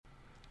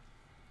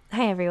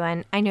Hi,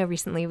 everyone. I know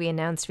recently we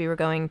announced we were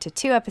going to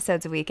 2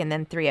 episodes a week and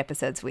then 3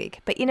 episodes a week.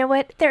 But you know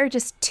what? There are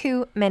just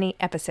too many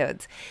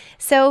episodes.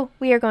 So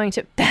we are going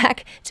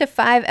back to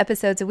 5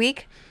 episodes a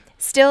week.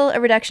 Still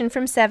a reduction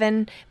from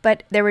 7,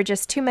 but there were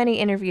just too many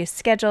interviews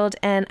scheduled,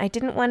 and I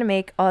didn't want to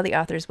make all the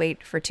authors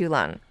wait for too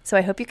long. So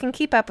I hope you can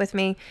keep up with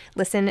me.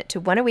 Listen to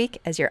 1 a week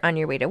as you're on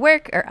your way to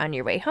work or on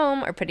your way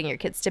home or putting your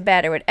kids to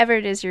bed or whatever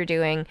it is you're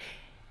doing.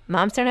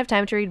 Moms Don't Have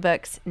Time to Read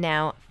Books,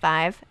 now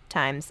 5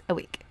 times a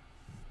week.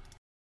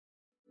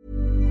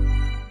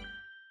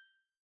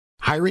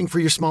 Hiring for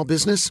your small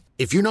business?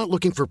 If you're not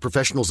looking for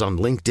professionals on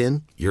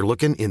LinkedIn, you're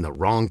looking in the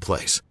wrong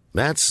place.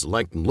 That's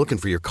like looking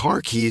for your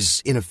car keys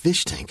in a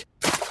fish tank.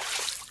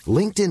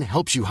 LinkedIn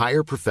helps you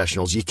hire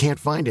professionals you can't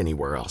find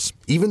anywhere else,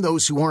 even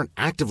those who aren't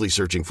actively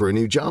searching for a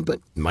new job but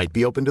might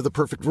be open to the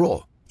perfect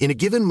role. In a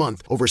given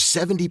month, over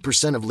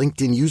 70% of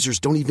LinkedIn users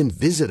don't even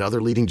visit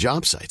other leading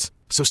job sites.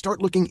 So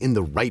start looking in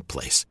the right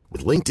place.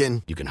 With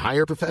LinkedIn, you can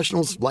hire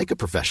professionals like a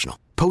professional.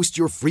 Post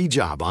your free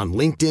job on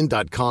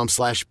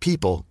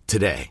linkedin.com/people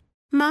today.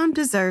 Mom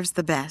deserves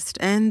the best,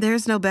 and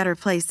there's no better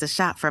place to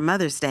shop for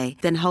Mother's Day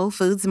than Whole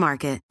Foods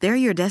Market. They're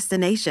your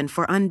destination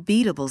for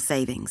unbeatable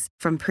savings,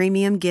 from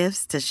premium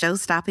gifts to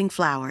show-stopping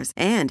flowers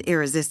and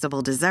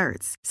irresistible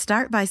desserts.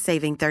 Start by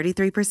saving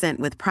 33%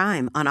 with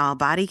Prime on all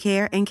body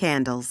care and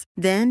candles.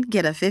 Then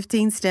get a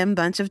 15-stem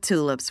bunch of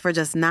tulips for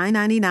just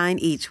 $9.99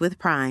 each with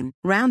Prime.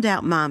 Round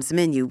out Mom's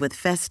menu with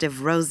festive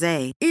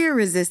rosé,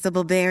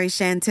 irresistible berry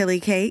chantilly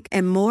cake,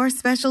 and more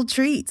special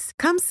treats.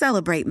 Come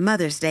celebrate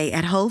Mother's Day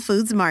at Whole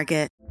Foods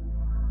Market.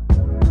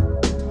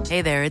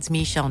 Hey there, it's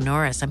Michelle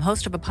Norris. I'm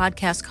host of a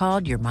podcast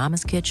called Your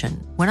Mama's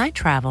Kitchen. When I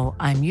travel,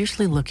 I'm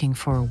usually looking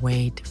for a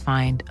way to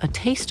find a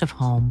taste of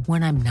home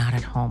when I'm not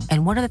at home.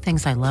 And one of the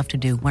things I love to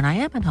do when I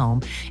am at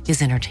home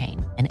is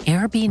entertain. And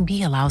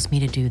Airbnb allows me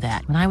to do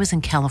that. When I was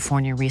in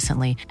California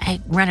recently, I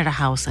rented a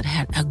house that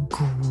had a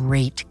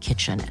great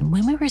kitchen. And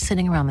when we were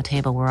sitting around the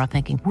table, we're all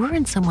thinking, we're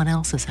in someone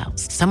else's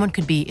house. Someone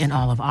could be in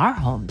all of our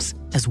homes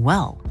as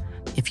well.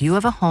 If you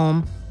have a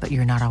home, but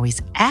you're not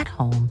always at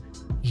home,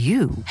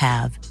 you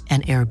have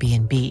an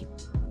Airbnb.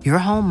 Your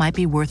home might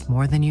be worth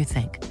more than you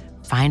think.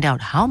 Find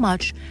out how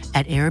much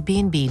at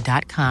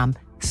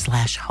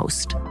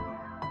airbnb.com/host.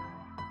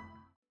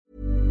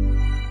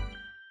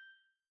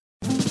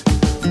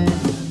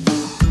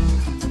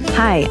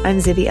 Hi, I'm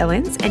Zibby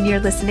Owens, and you're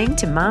listening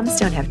to Moms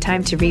Don't Have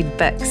Time to Read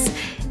Books.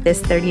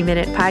 This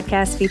 30-minute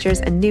podcast features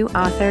a new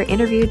author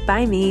interviewed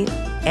by me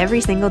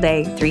every single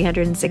day,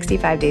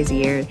 365 days a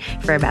year,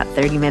 for about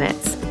 30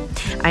 minutes.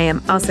 I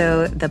am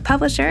also the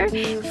publisher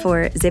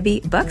for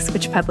Zibby Books,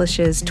 which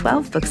publishes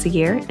 12 books a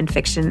year in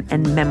fiction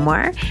and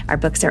memoir. Our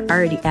books are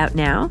already out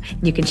now.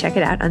 You can check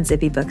it out on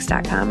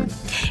zibbybooks.com.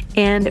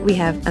 And we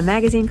have a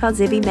magazine called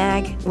Zibby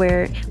Mag,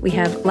 where we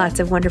have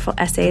lots of wonderful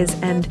essays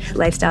and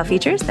lifestyle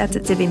features. That's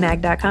at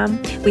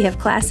zibbymag.com. We have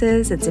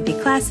classes at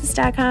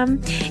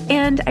zibbyclasses.com.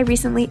 And I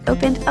recently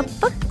opened a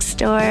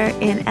bookstore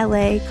in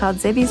LA called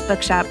Zibby's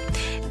Bookshop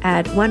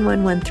at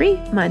 1113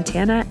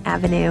 Montana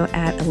Avenue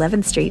at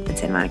 11th Street in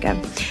Santa Monica.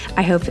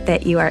 I hope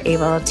that you are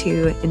able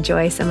to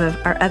enjoy some of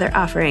our other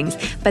offerings.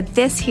 But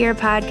this here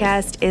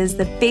podcast is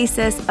the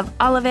basis of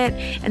all of it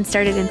and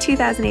started in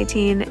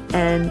 2018.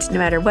 And no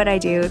matter what I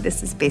do,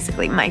 this is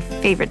basically my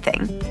favorite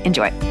thing.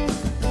 Enjoy.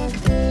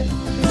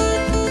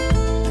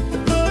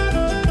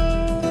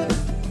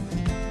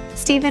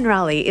 Stephen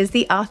Rowley is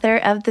the author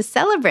of The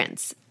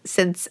CELEBRANTS.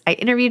 Since I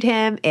interviewed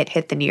him, it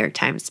hit the New York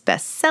Times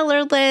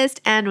bestseller list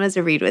and was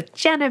a read with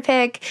Jenna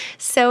pick.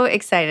 So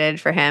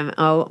excited for him.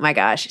 Oh my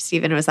gosh.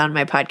 Stephen was on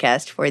my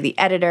podcast for The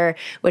Editor,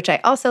 which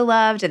I also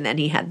loved. And then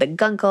he had The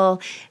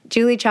Guncle.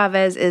 Julie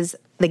Chavez is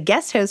the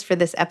guest host for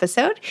this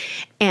episode,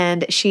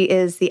 and she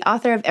is the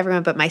author of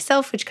Everyone But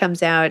Myself, which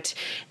comes out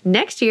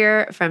next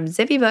year from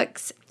Zibby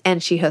Books,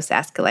 and she hosts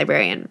Ask a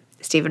Librarian.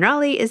 Stephen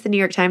Rowley is the New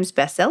York Times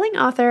bestselling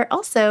author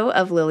also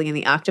of Lily and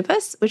the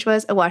Octopus, which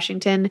was a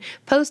Washington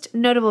Post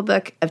notable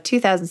book of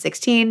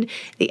 2016.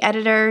 The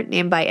Editor,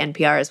 named by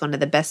NPR as one of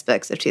the best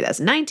books of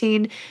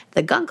 2019.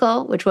 The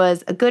Guncle, which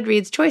was a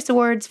Goodreads Choice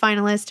Awards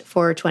finalist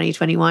for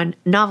 2021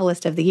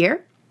 Novelist of the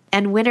Year,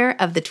 and winner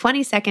of the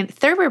 22nd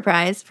Thurber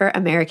Prize for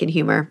American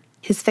Humor.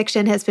 His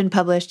fiction has been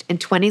published in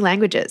 20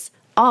 languages.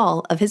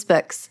 All of his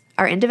books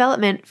are in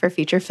development for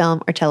feature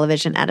film or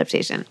television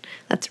adaptation.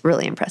 That's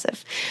really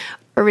impressive.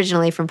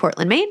 Originally from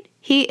Portland, Maine,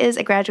 he is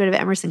a graduate of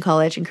Emerson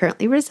College and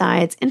currently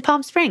resides in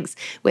Palm Springs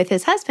with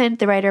his husband,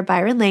 the writer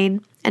Byron Lane,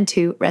 and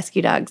 2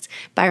 rescue dogs.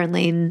 Byron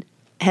Lane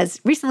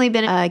has recently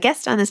been a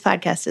guest on this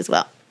podcast as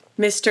well.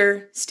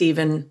 Mr.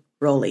 Stephen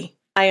Rowley,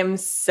 I am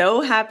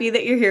so happy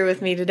that you're here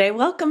with me today.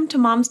 Welcome to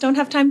Moms Don't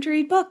Have Time to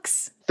Read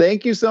Books.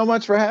 Thank you so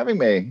much for having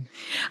me.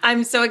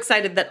 I'm so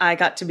excited that I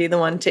got to be the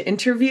one to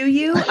interview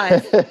you.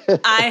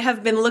 I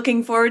have been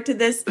looking forward to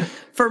this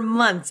for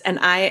months, and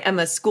I am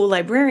a school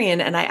librarian,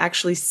 and I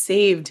actually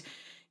saved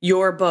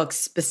your books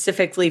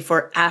specifically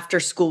for after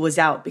school was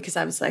out because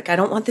I was like, I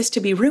don't want this to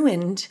be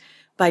ruined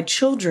by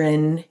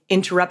children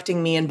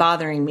interrupting me and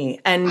bothering me.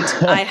 And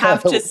I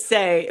have to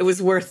say, it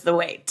was worth the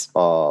wait.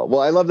 Oh,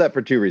 well, I love that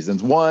for two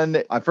reasons.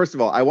 One, first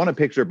of all, I want a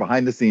picture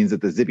behind the scenes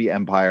at the Zippy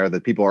Empire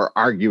that people are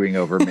arguing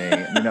over me.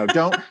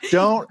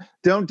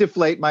 Don't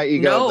deflate my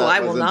ego. No, that I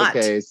will wasn't not.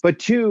 The case. But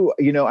two,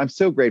 I'm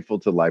so grateful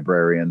to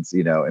librarians,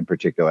 in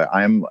particular.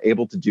 I'm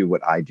able to do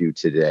what I do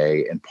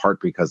today in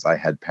part because I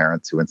had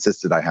parents who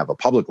insisted I have a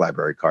public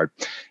library card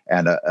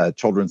and a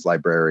children's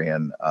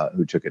librarian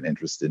who took an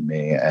interest in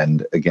me.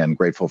 And again,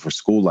 grateful for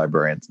school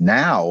librarians.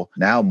 Now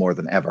more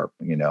than ever,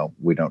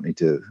 we don't need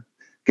to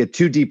get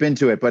too deep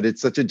into it, but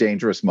it's such a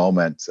dangerous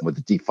moment with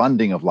the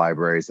defunding of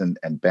libraries and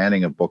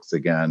banning of books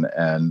again.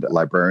 And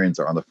librarians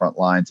are on the front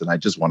lines. And I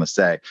just want to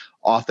say,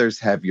 authors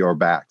have your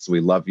backs.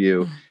 We love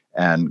you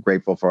and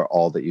grateful for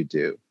all that you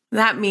do.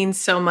 That means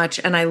so much.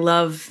 And I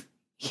love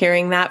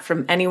hearing that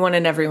from anyone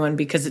and everyone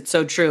because it's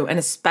so true. And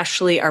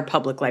especially our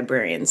public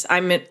librarians.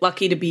 I'm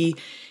lucky to be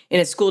in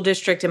a school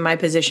district in my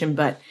position,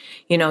 but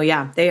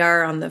they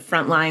are on the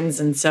front lines.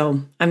 And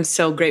so I'm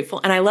so grateful.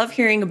 And I love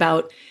hearing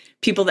about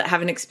people that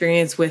have an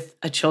experience with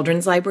a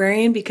children's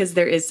librarian because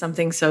there is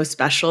something so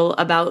special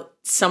about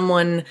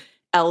someone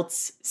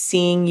else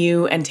seeing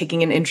you and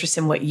taking an interest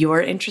in what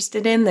you're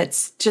interested in.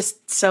 That's just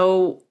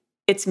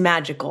it's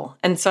magical.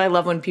 And so I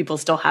love when people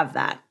still have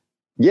that.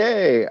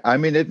 Yay. I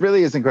mean, it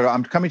really is incredible.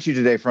 I'm coming to you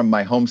today from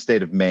my home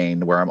state of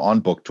Maine, where I'm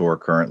on book tour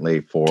currently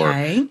for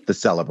the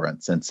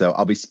Celebrants. And so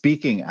I'll be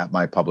speaking at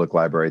my public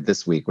library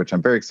this week, which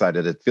I'm very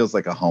excited. It feels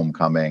like a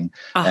homecoming.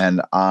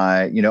 And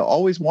I,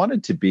 always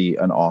wanted to be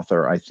an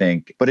author, I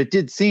think. But it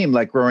did seem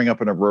like growing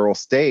up in a rural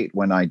state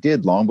when I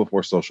did long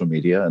before social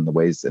media and the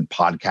ways and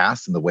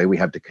podcasts and the way we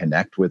have to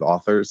connect with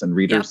authors and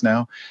readers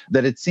now,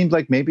 that it seemed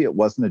like maybe it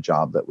wasn't a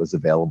job that was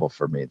available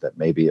for me, that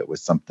maybe it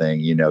was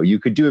something, you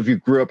could do if you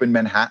grew up in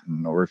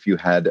Manhattan or if you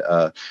had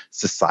a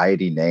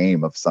society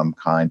name of some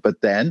kind.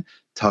 But then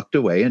tucked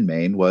away in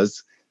Maine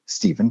was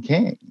Stephen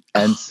King.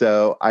 And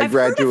so I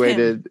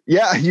graduated.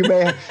 Yeah, you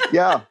may.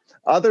 Yeah.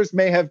 Others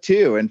may have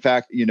too. In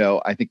fact,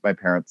 I think my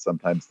parents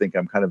sometimes think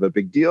I'm kind of a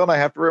big deal. And I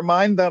have to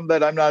remind them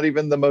that I'm not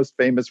even the most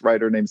famous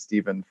writer named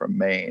Stephen from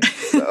Maine.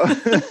 So.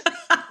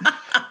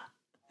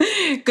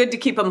 Good to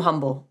keep them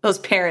humble. Those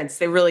parents,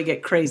 they really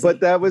get crazy. But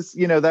that was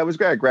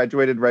great. I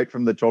graduated right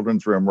from the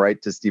children's room, right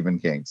to Stephen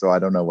King. So I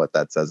don't know what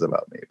that says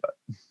about me, but.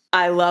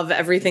 I love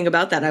everything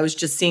about that. I was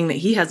just seeing that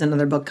he has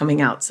another book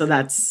coming out. So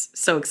that's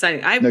so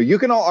exciting. No, you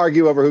can all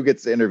argue over who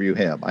gets to interview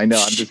him. I know.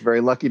 I'm just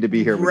very lucky to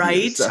be here with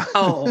you. So.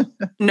 Oh,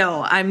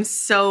 no, I'm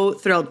so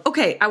thrilled.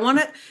 Okay. I want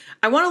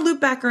to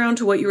loop back around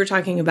to what you were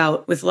talking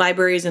about with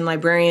libraries and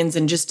librarians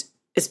and just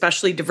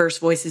especially diverse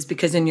voices,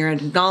 because in your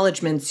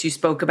acknowledgments, you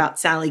spoke about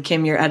Sally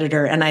Kim, your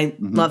editor, and I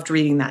loved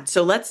reading that.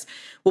 So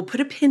we'll put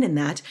a pin in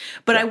that.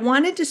 But I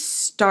wanted to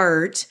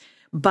start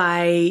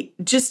by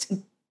just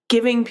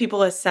giving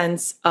people a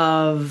sense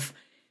of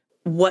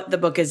what the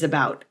book is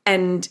about.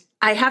 And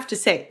I have to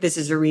say, this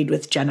is a Read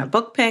with Jenna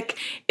book pick.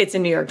 It's a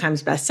New York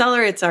Times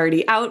bestseller. It's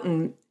already out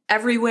and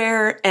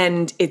everywhere,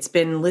 and it's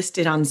been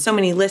listed on so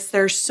many lists.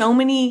 There are so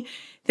many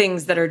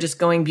things that are just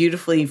going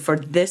beautifully for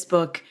this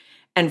book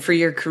and for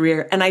your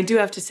career. And I do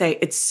have to say,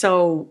 it's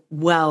so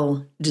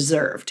well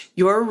deserved.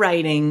 Your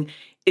writing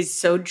is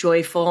so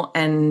joyful,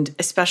 and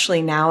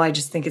especially now, I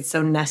just think it's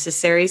so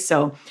necessary.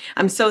 So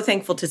I'm so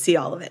thankful to see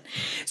all of it.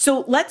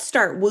 So let's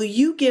start. Will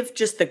you give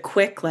just the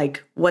quick,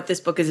 what this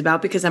book is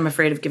about? Because I'm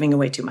afraid of giving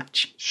away too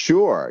much.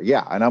 Sure.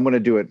 Yeah. And I'm going to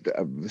do it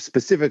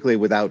specifically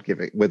without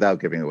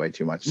giving away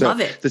too much. So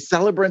Love it. The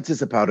Celebrants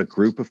is about a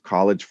group of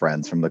college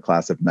friends from the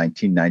class of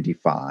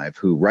 1995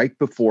 who right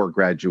before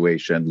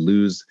graduation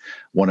lose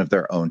one of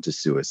their own to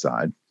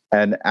suicide.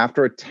 And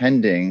after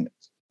attending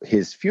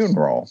his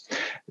funeral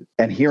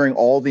and hearing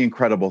all the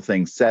incredible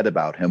things said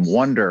about him,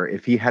 wonder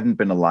if he hadn't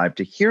been alive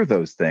to hear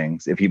those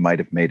things, if he might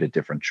have made a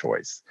different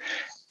choice.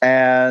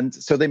 And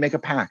so they make a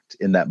pact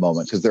in that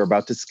moment because they're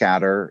about to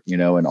scatter,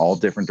 in all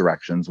different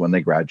directions when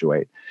they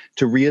graduate,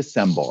 to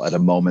reassemble at a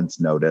moment's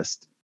notice,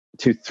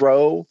 to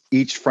throw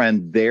each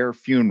friend their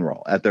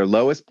funeral at their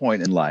lowest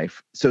point in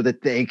life so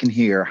that they can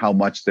hear how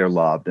much they're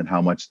loved and how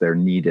much they're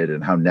needed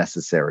and how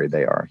necessary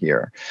they are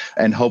here.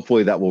 And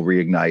hopefully that will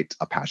reignite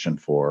a passion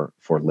for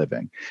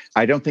living.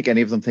 I don't think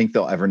any of them think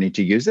they'll ever need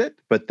to use it,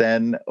 but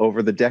then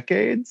over the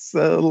decades,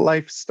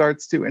 life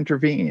starts to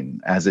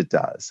intervene as it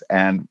does.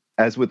 And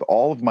as with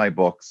all of my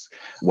books,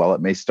 while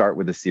it may start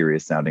with a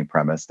serious sounding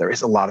premise, there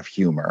is a lot of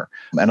humor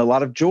and a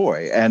lot of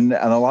joy and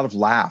a lot of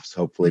laughs,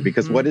 hopefully,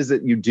 because what is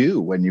it you do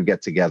when you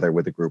get together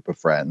with a group of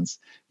friends?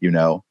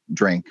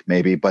 Drink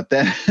maybe, but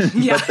then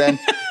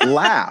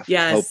laugh,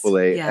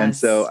 hopefully. Yes. And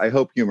so I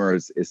hope humor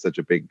is such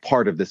a big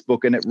part of this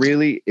book. And it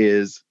really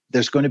is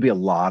there's going to be a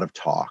lot of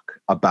talk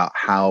about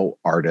how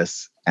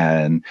artists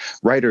and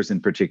writers in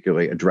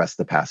particular address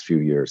the past few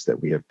years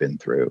that we have been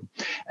through.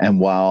 And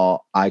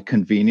while I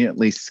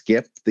conveniently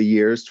skipped the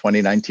years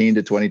 2019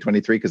 to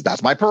 2023, because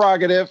that's my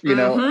prerogative, you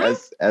know,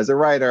 as a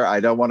writer,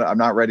 I'm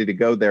not ready to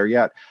go there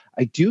yet.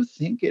 I do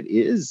think it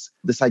is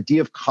this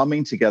idea of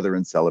coming together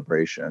in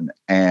celebration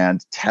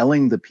and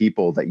telling the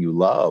people that you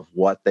love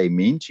what they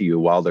mean to you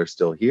while they're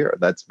still here.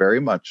 That's very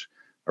much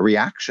a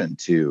reaction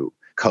to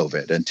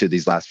COVID and to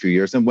these last few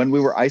years, and when we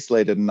were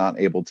isolated and not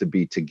able to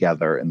be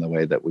together in the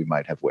way that we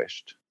might have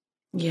wished.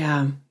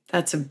 Yeah,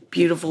 that's a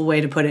beautiful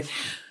way to put it.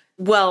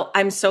 Well,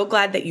 I'm so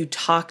glad that you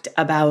talked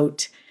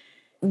about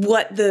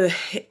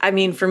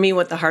for me,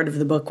 what the heart of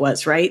the book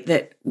was, right?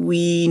 That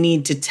we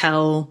need to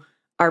tell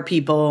our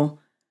people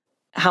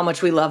how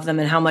much we love them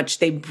and how much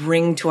they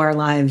bring to our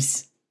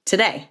lives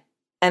today.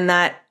 And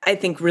that, I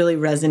think, really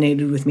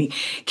resonated with me.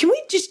 Can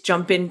we just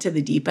jump into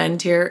the deep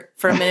end here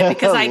for a minute?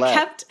 Because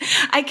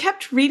I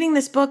kept reading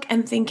this book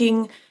and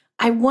thinking,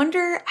 I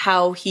wonder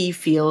how he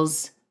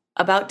feels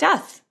about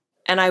death.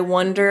 And I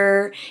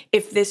wonder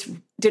if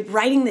did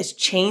writing this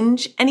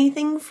change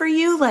anything for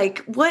you? Like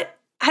what?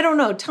 I don't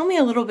know. Tell me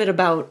a little bit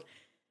about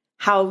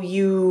how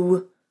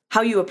you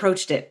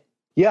approached it.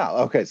 Yeah.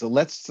 Okay. So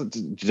let's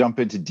jump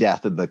into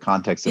death in the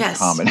context of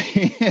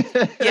comedy.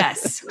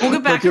 Yes. We'll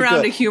get back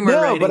around to humor.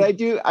 No, writing. but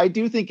I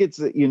do think it's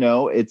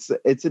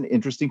an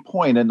interesting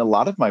point, and a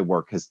lot of my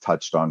work has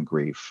touched on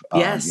grief.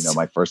 Yes.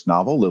 My first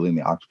novel, Lily and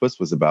the Octopus,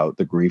 was about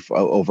the grief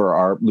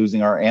over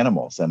losing our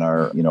animals and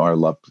our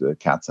loved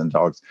cats and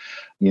dogs.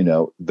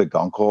 The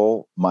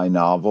Guncle, my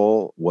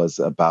novel, was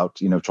about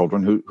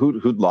children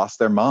who'd lost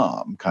their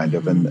mom, kind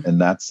of,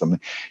 and that's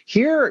something.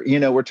 Here,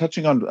 we're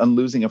touching on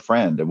losing a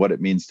friend and what it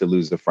means to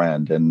lose a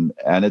friend, and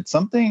it's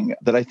something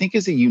that I think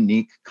is a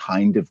unique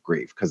kind of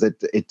grief, because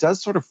it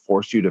does sort of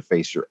force you to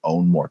face your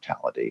own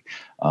mortality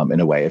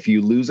in a way. If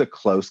you lose a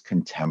close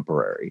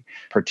contemporary,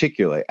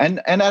 particularly,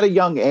 and at a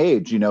young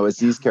age, as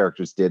these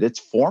characters did, it's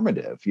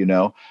formative.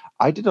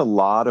 I did a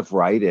lot of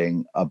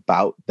writing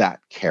about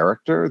that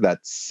character, that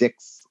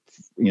sixth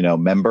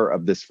member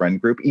of this friend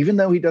group, even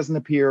though he doesn't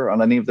appear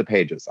on any of the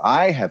pages.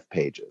 I have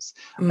pages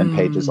and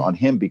pages on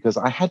him because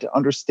I had to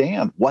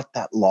understand what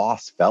that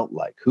loss felt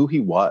like, who he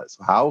was,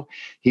 how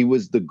he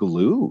was the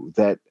glue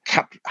that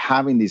kept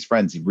having these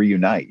friends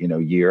reunite,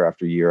 year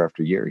after year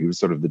after year. He was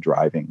sort of the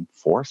driving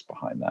force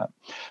behind that.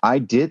 I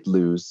did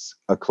lose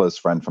a close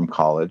friend from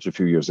college a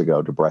few years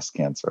ago to breast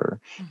cancer.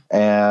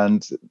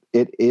 And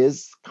it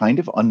is kind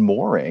of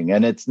unmooring.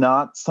 And it's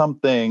not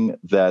something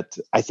that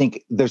I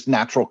think there's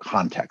natural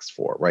context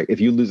for, right? If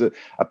you lose a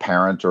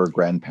parent or a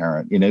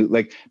grandparent,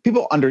 like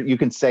you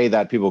can say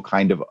that people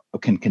kind of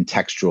can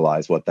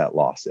contextualize what that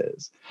loss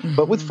is.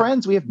 But with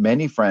friends, we have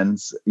many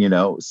friends,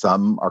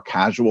 some are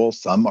casual,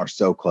 some are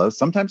so close.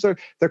 Sometimes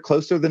they're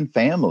closer than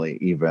family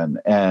even.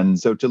 And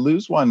so to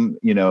lose one,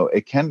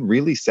 it can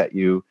really set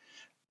you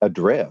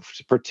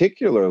adrift,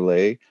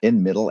 particularly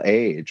in middle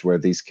age where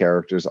these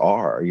characters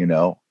are.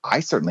 I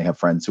certainly have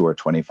friends who are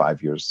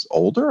 25 years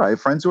older. I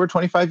have friends who are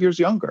 25 years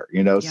younger,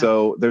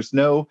 so there's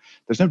no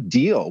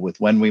deal with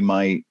when we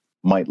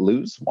might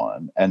lose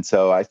one. And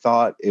so I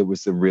thought it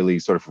was a really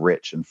sort of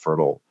rich and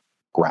fertile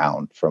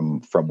ground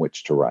from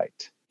which to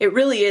write. It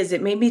really is.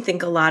 It made me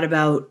think a lot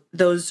about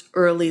those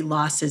early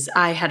losses.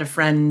 I had a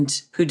friend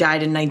who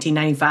died in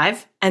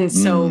 1995. And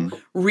so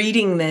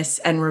reading this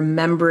and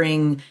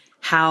remembering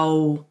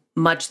how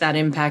much that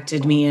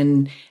impacted me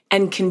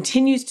and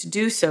continues to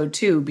do so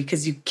too,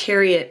 because you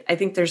carry it. I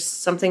think there's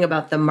something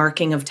about the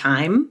marking of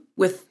time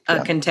with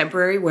a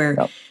contemporary where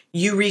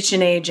you reach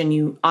an age and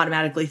you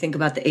automatically think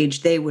about the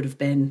age they would have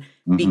been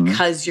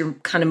because you're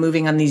kind of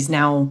moving on these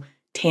now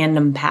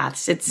tandem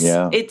paths.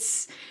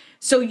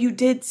 So you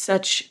did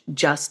such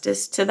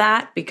justice to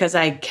that, because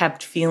I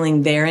kept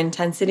feeling their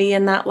intensity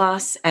in that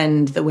loss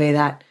and the way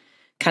that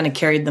kind of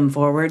carried them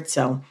forward.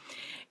 So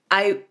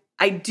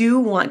I do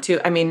want to,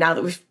 now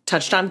that we've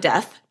touched on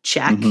death,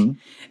 check,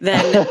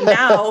 then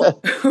now,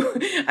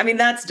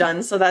 that's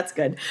done. So that's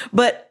good.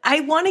 But I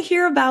want to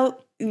hear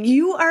about,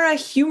 you are a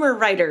humor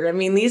writer.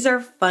 These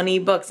are funny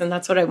books, and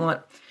that's what I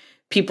want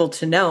people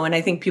to know. And I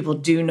think people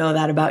do know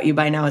that about you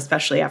by now,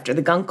 especially after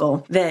The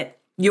Guncle, that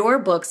your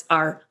books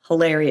are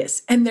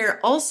hilarious. And they're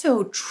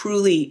also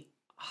truly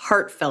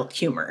heartfelt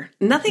humor.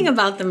 Nothing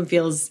about them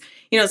feels,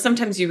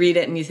 sometimes you read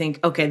it and you think,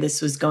 okay,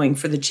 this was going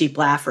for the cheap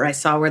laugh, or I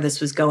saw where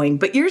this was going.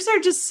 But yours are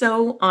just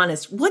so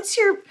honest. What's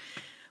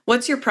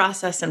your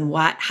process, and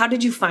how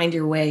did you find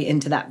your way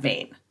into that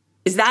vein?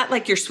 Is that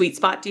like your sweet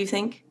spot, do you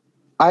think?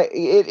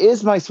 It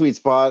is my sweet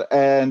spot,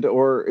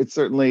 or it's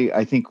certainly,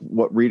 I think,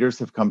 what readers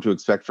have come to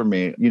expect from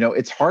me.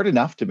 It's hard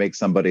enough to make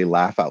somebody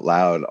laugh out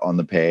loud on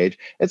the page.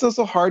 It's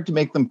also hard to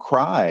make them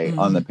cry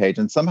on the page.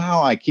 And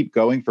somehow I keep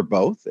going for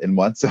both in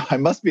one. So I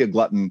must be a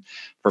glutton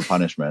for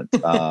punishment.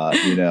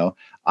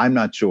 I'm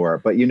not sure.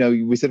 But,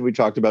 we said we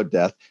talked about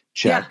death.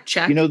 Check. Yeah,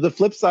 check. You know, the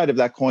flip side of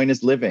that coin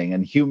is living,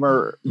 and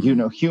humor, you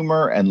know,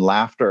 humor and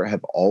laughter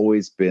have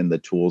always been the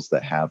tools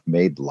that have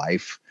made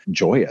life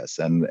joyous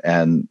and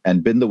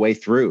been the way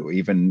through,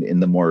 even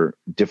in the more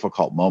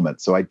difficult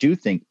moments. So I do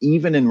think,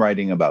 even in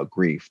writing about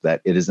grief,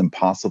 that it is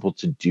impossible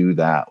to do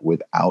that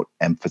without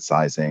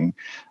emphasizing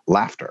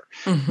laughter.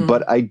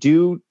 But I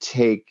do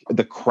take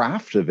the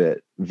craft of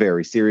it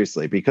very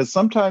seriously, because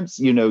sometimes,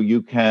 you know,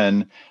 you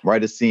can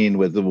write a scene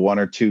with one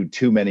or two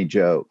too many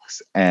jokes,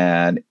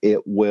 and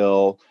it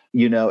will,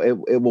 you know,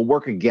 it will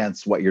work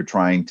against what you're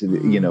trying to,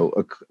 you know,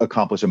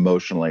 accomplish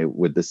emotionally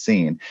with the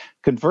scene.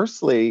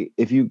 Conversely,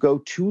 if you go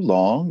too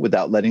long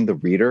without letting the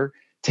reader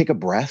take a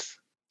breath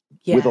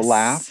with a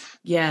laugh,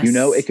 you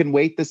know, it can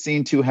weight the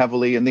scene too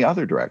heavily in the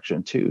other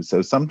direction too.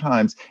 So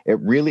sometimes it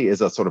really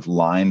is a sort of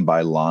line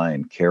by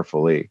line,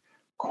 carefully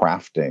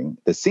crafting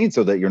the scene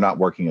so that you're not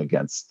working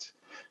against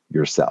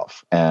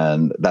yourself.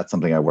 And that's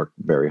something I work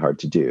very hard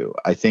to do.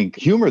 I think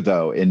humor,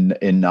 though, in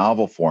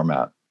novel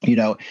format, you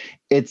know,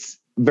 it's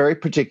very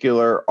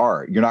particular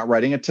art. You're not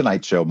writing a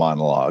Tonight Show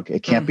monologue.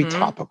 It can't be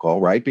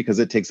topical, right? Because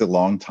it takes a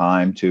long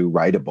time to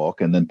write a book,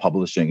 and then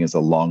publishing is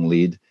a long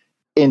lead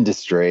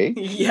industry.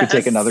 It could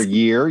take another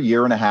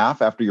year and a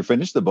half after you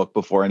finish the book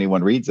before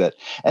anyone reads it.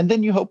 And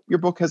then you hope your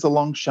book has a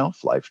long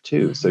shelf life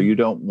too. So you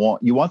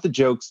want the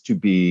jokes to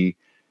be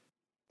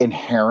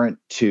inherent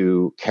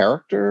to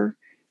character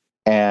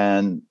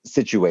and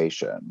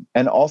situation.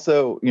 And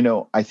also, you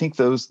know, I think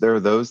there are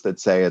those that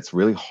say it's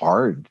really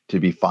hard to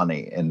be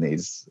funny in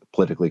these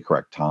politically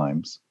correct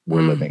times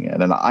we're living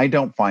in. And I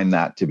don't find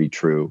that to be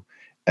true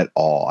at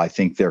all. I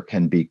think there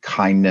can be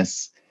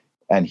kindness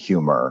and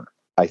humor.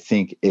 I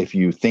think if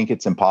you think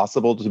it's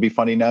impossible to be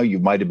funny now, you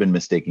might have been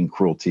mistaking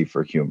cruelty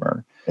for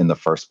humor in the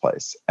first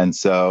place. And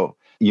so,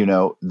 you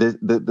know,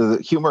 the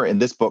humor in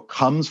this book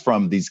comes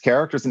from these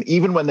characters. And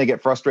even when they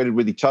get frustrated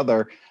with each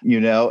other, you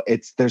know,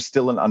 there's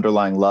still an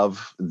underlying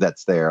love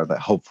that's there that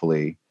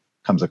hopefully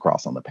comes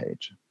across on the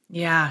page.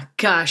 Yeah,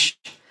 gosh,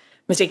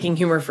 mistaking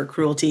humor for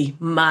cruelty.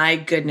 My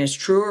goodness,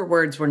 truer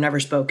words were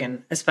never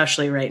spoken,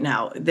 especially right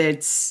now.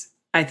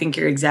 I think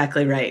you're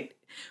exactly right.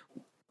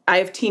 I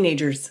have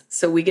teenagers,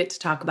 so we get to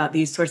talk about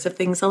these sorts of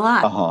things a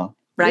lot,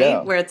 right?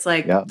 Yeah. Where it's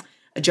like,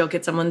 a joke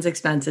at someone's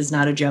expense is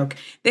not a joke.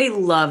 They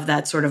love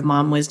that sort of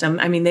mom wisdom.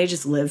 I mean, they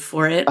just live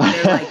for it.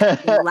 They're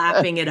like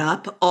lapping it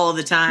up all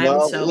the time.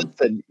 Well, so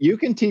listen, you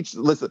can teach.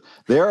 Listen,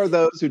 there are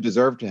those who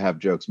deserve to have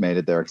jokes made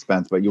at their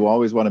expense, but you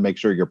always want to make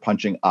sure you're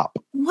punching up.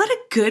 What a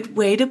good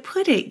way to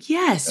put it.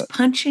 Yes,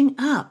 punching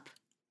up.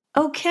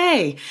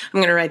 Okay. I'm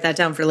going to write that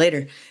down for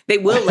later. They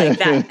will like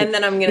that. And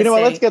then I'm going to say,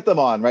 what, let's get them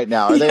on right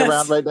now. Are they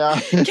around right now?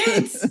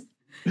 Kids,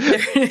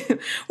 where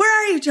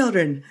are you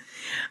children?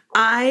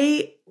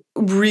 I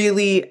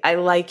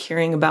like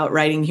hearing about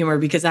writing humor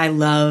because I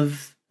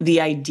love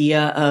the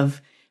idea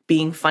of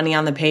being funny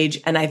on the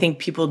page. And I think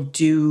people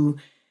do,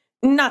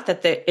 not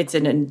that it's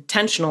an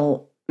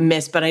intentional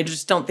miss, but I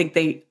just don't think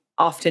they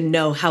often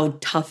know how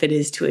tough it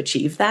is to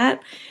achieve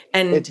that.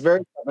 And it's very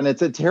tough, and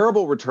it's a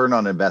terrible return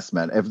on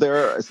investment. If there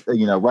are,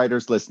 you know,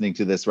 writers listening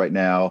to this right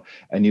now,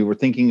 and you were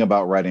thinking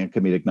about writing a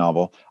comedic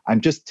novel,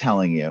 I'm just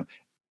telling you,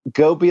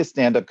 go be a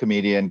stand-up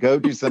comedian, go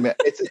do something.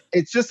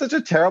 It's just such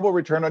a terrible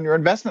return on your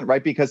investment,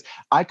 right? Because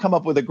I come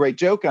up with a great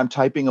joke, and I'm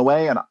typing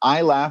away, and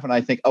I laugh, and I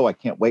think, oh, I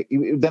can't wait.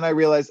 Then I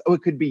realize, oh,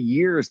 it could be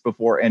years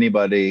before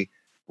anybody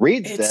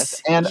reads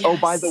this. And oh,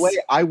 by the way,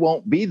 I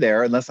won't be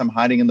there unless I'm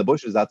hiding in the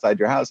bushes outside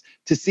your house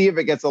to see if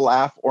it gets a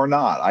laugh or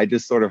not. I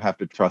just sort of have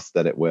to trust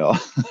that it will.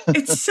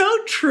 It's so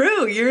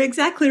true. You're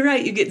exactly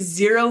right. You get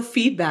zero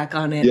feedback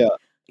on it.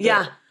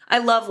 Yeah. I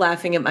love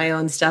laughing at my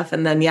own stuff.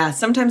 And then,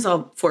 sometimes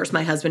I'll force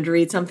my husband to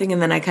read something,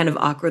 and then I kind of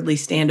awkwardly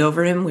stand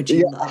over him, which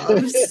he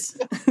loves.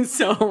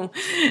 So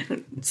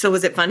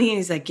was it funny? And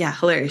he's like, yeah,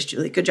 hilarious,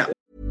 Julie. Good job.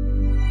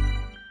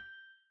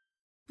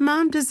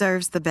 Mom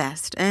deserves the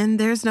best, and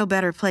there's no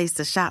better place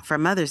to shop for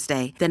Mother's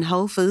Day than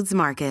Whole Foods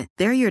Market.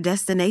 They're your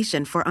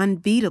destination for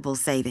unbeatable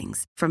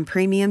savings, from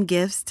premium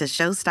gifts to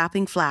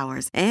show-stopping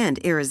flowers and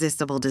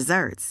irresistible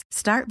desserts.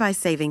 Start by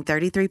saving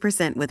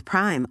 33% with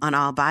Prime on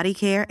all body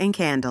care and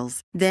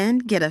candles. Then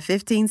get a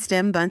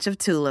 15-stem bunch of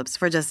tulips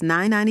for just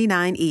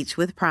 $9.99 each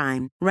with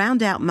Prime.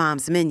 Round out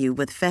Mom's menu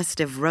with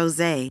festive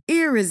rosé,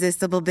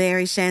 irresistible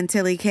berry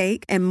chantilly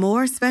cake, and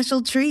more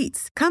special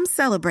treats. Come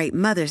celebrate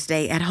Mother's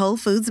Day at Whole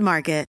Foods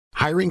Market.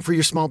 Hiring for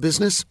your small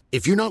business?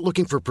 If you're not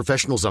looking for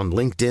professionals on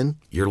LinkedIn,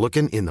 you're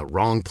looking in the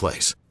wrong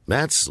place.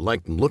 That's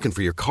like looking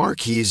for your car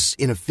keys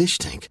in a fish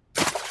tank.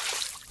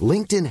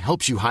 LinkedIn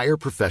helps you hire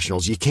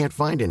professionals you can't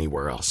find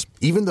anywhere else,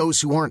 even those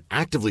who aren't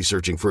actively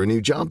searching for a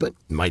new job but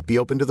might be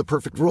open to the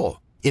perfect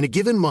role. In a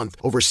given month,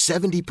 over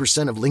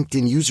 70% of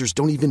LinkedIn users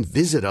don't even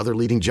visit other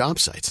leading job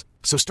sites.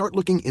 So start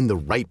looking in the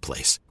right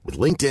place. With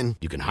LinkedIn,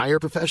 you can hire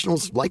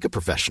professionals like a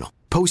professional.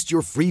 Post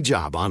your free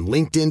job on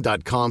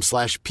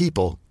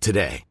linkedin.com/people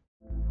today.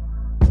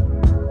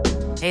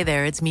 Hey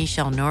there, it's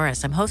Michelle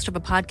Norris. I'm host of a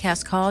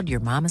podcast called Your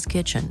Mama's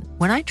Kitchen.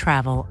 When I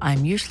travel,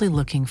 I'm usually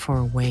looking for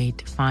a way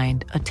to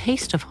find a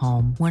taste of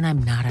home when I'm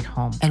not at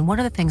home. And one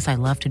of the things I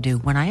love to do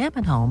when I am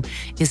at home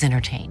is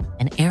entertain.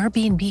 And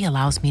Airbnb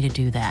allows me to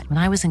do that. When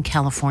I was in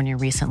California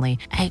recently,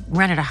 I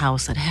rented a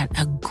house that had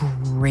a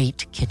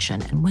great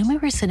kitchen. And when we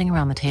were sitting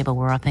around the table,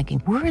 we're all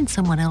thinking, we're in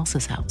someone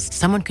else's house.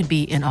 Someone could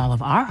be in all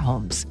of our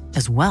homes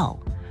as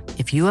well.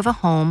 If you have a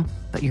home,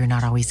 but you're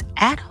not always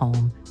at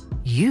home,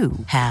 you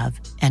have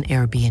an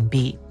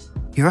Airbnb.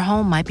 Your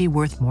home might be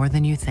worth more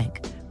than you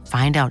think.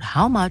 Find out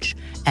how much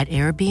at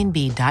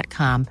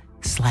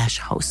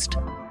airbnb.com/host.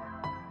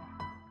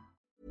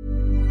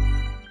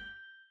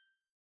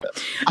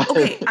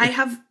 Okay, I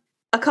have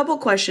a couple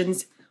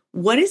questions.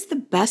 What is the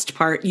best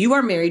part? You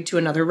are married to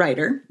another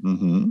writer.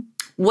 Mm-hmm.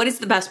 What is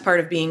the best part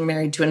of being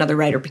married to another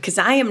writer? Because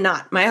I am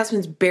not. My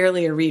husband's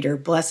barely a reader,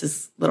 bless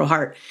his little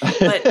heart.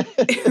 But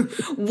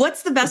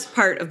what's the best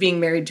part of being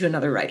married to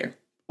another writer?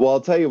 Well,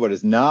 I'll tell you what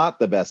is not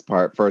the best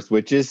part first,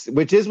 which is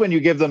when you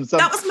give them some.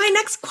 That was my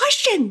next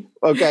question.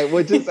 Okay,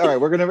 which is all right.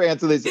 We're going to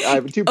answer these. I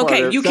have a two-parter.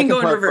 Okay, you can go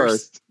in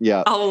reverse. First.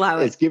 Yeah, I'll allow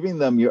it. It's giving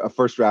them a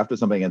first draft of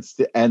something and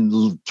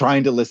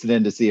trying to listen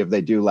in to see if they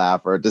do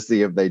laugh or to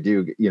see if they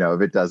do,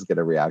 if it does get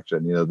a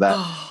reaction.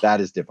 That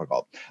is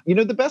difficult.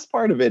 The best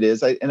part of it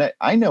is,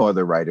 I know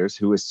other writers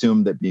who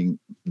assume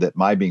that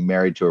my being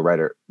married to a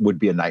writer would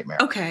be a nightmare.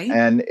 Okay,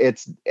 and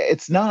it's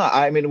not.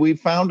 I mean, we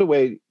found a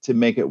way to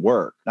make it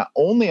work. Not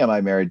only am I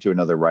married to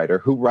another writer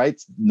who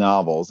writes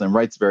novels and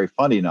writes very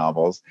funny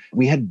novels,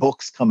 we had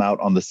books come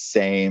out on the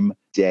same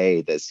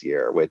day this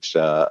year, which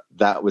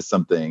that was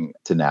something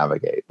to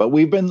navigate. But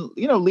we've been,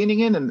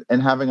 leaning in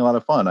and having a lot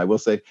of fun. I will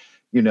say,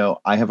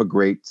 I have a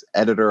great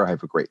editor. I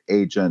have a great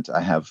agent. I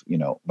have,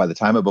 by the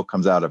time a book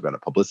comes out, I've got a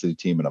publicity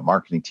team and a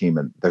marketing team,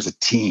 and there's a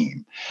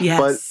team.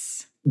 Yes. But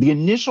the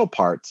initial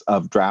parts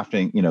of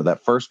drafting,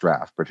 that first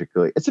draft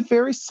particularly, it's a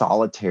very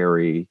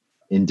solitary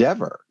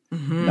endeavor.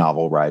 Mm-hmm.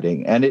 Novel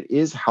writing. And it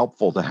is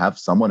helpful to have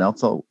someone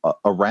else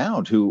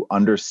around who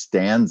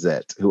understands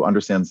it, who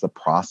understands the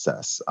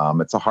process.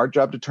 It's a hard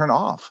job to turn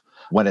off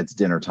when it's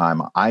dinner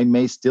time. I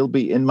may still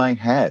be in my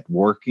head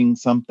working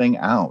something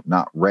out,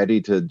 not ready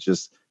to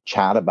just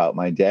chat about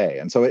my day.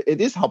 And so it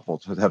is helpful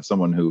to have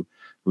someone who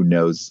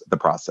knows the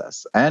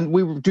process. And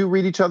we do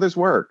read each other's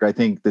work. I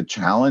think the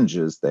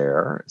challenges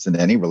there, as in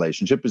any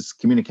relationship, is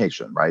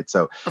communication, right?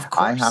 So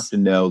I have to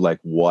know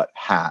what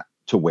hat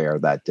to wear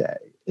that day.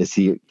 Is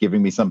he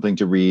giving me something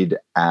to read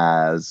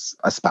as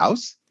a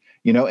spouse?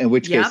 In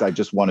which case I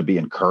just want to be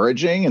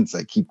encouraging and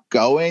say, keep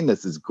going.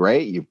 This is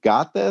great. You've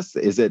got this.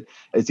 Is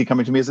he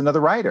coming to me as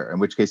another writer? In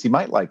which case he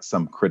might like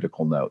some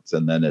critical notes,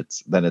 and then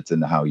it's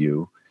in how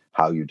you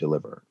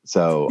deliver.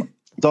 So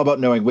it's all about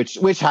knowing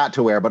which hat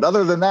to wear. But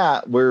other than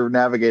that, we're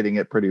navigating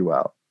it pretty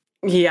well.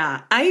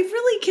 Yeah, I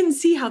really can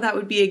see how that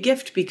would be a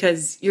gift,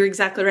 because you're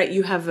exactly right.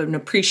 You have an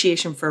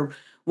appreciation for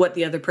what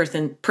the other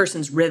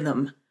person's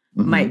rhythm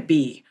might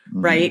be,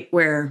 right?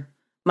 Where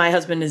my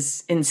husband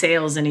is in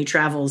sales and he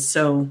travels.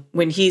 So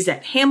when he's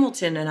at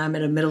Hamilton and I'm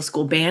at a middle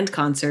school band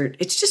concert,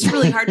 it's just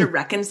really hard to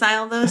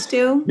reconcile those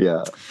two.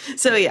 Yeah.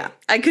 So yeah,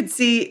 I could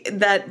see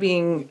that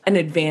being an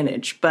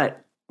advantage,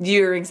 but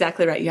you're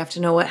exactly right. You have to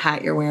know what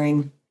hat you're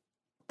wearing.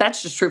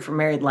 That's just true for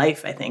married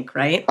life, I think,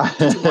 right?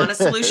 Do you want a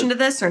solution to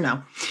this or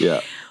no? Yeah.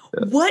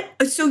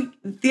 So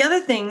the other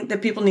thing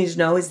that people need to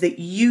know is that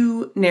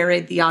you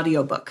narrate the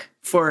audiobook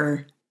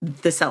for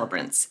The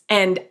Celebrants,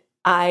 and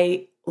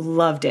I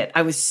loved it.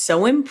 I was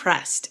so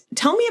impressed.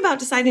 Tell me about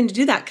deciding to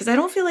do that, because I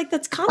don't feel like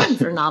that's common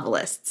for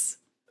novelists.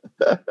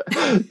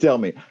 Tell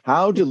me,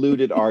 how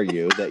deluded are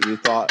you that you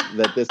thought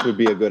that this would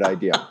be a good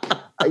idea?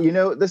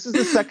 This is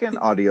the second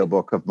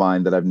audiobook of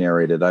mine that I've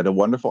narrated. I had a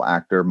wonderful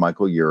actor,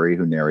 Michael Urie,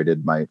 who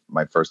narrated my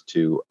first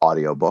two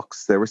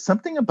audiobooks. There was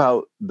something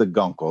about the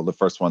Guncle, the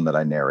first one that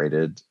I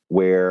narrated,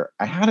 where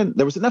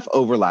there was enough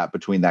overlap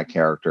between that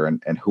character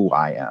and who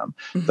I am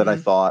that I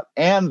thought,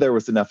 and there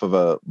was enough of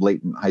a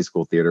latent high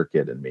school theater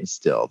kid in me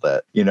still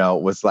that,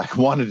 was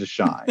wanted to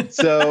shine.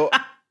 So,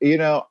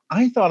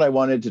 I thought I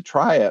wanted to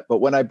try it, but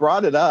when I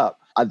brought it up,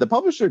 the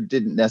publisher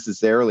didn't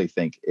necessarily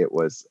think it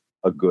was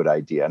a good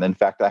idea. And in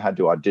fact, I had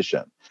to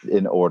audition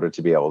in order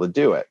to be able to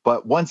do it.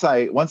 But once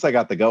I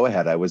got the go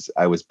ahead, I was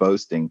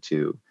boasting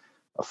to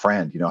a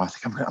friend, I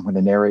think I'm going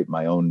to narrate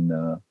my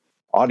own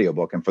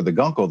audiobook. And for the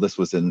Guncle, this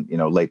was in,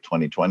 late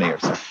 2020 or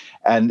so.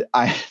 And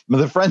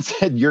the friend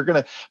said, "You're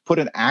going to put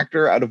an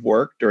actor out of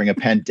work during a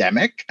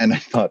pandemic?" And I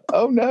thought,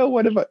 oh no,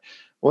 what have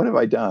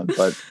I done?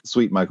 But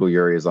sweet Michael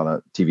Urie is on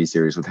a TV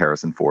series with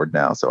Harrison Ford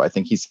now. So I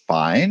think he's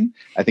fine.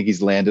 I think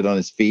he's landed on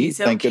his feet. He's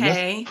thank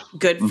okay. Goodness.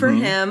 Good for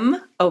him.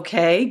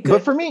 Okay. Good.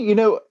 But for me,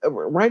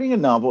 writing a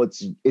novel,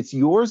 it's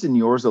yours and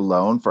yours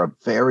alone for a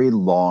very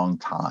long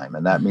time.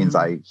 And that means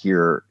I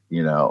hear,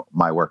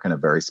 my work in a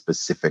very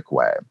specific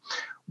way.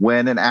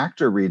 When an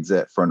actor reads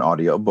it for an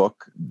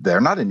audiobook,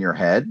 they're not in your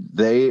head.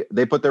 They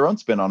put their own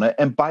spin on it.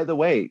 And by the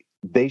way,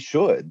 they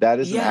should. That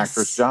is an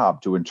actor's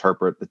job, to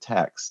interpret the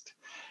text.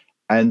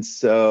 And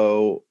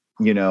so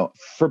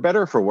for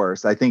better or for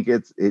worse, I think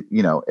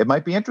it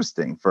might be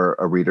interesting for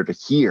a reader to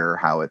hear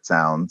how it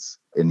sounds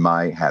in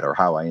my head or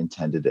how I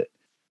intended it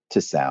to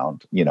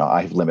sound.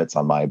 I have limits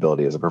on my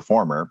ability as a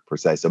performer per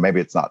se, so maybe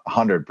it's not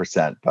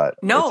 100%, but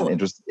No.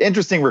 it's an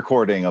interesting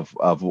recording of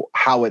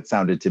how it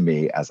sounded to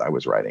me as I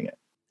was writing it.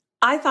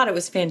 I thought it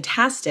was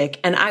fantastic,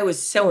 and I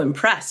was so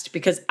impressed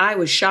because I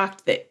was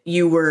shocked that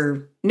you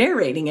were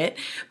narrating it.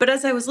 But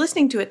as I was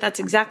listening to it, that's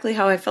exactly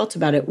how I felt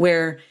about it,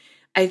 where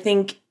I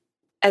think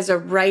as a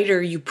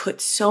writer, you put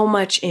so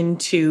much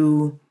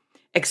into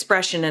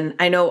expression. And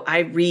I know I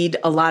read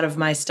a lot of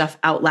my stuff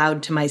out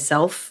loud to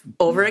myself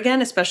over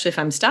again, especially if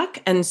I'm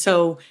stuck. And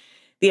so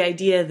the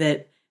idea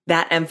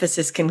that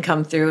emphasis can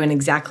come through and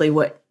exactly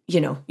what,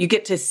 you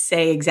get to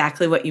say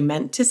exactly what you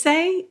meant to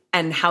say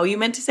and how you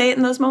meant to say it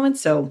in those moments.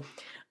 So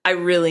I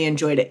really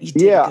enjoyed it. You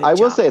did a good I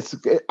will job.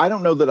 say I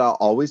don't know that I'll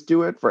always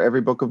do it for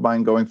every book of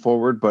mine going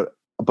forward, but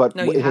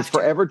No, it has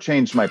forever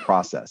changed my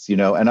process,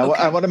 and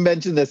I want to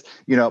mention this,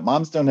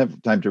 moms don't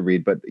have time to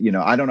read, but,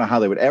 I don't know how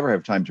they would ever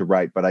have time to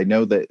write, but I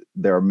know that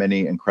there are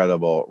many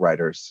incredible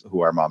writers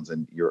who are moms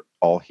and you're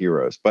all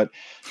heroes. But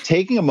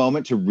taking a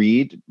moment to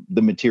read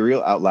the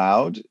material out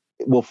loud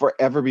will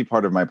forever be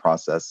part of my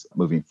process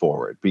moving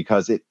forward,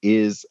 because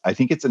I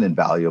think it's an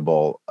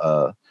invaluable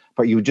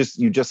but you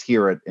just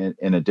hear it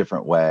in a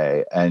different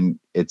way, and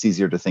it's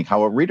easier to think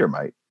how a reader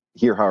might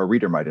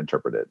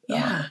interpret it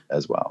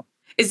as well.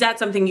 Is that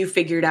something you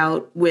figured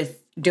out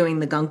with doing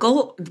the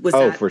Guncle? Was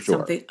that for sure.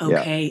 Something?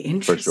 Okay,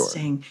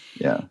 interesting. For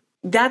sure. Yeah.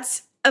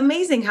 That's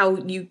amazing how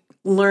you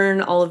learn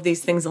all of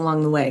these things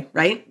along the way,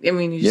 right? I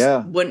mean, you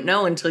just wouldn't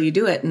know until you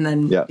do it, and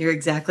then you're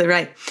exactly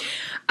right.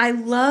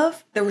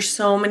 There were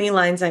so many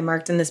lines I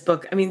marked in this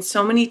book. I mean,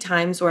 so many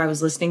times where I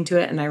was listening to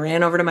it and I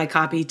ran over to my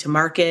copy to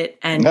mark it,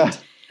 and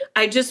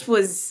I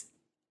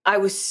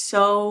was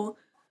so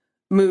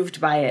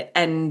moved by it,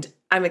 and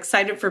I'm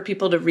excited for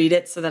people to read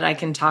it so that I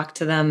can talk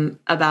to them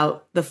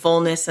about the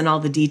fullness and all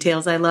the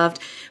details I loved.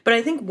 But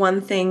I think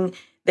one thing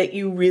that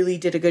you really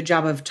did a good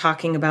job of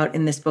talking about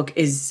in this book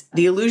is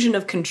the illusion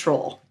of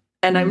control.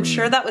 And I'm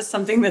sure that was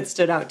something that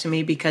stood out to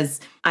me because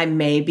I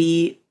may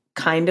be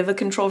kind of a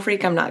control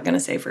freak. I'm not going to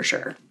say for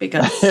sure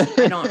because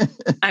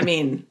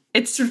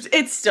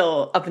it's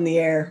still up in the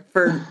air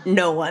for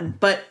no one.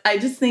 But I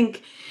just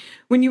think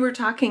when you were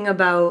talking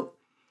about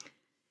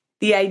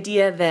the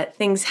idea that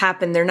things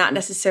happen, they're not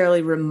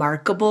necessarily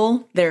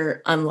remarkable,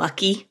 they're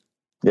unlucky,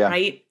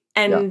 right?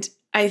 And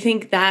I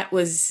think that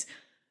was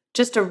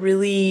just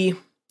a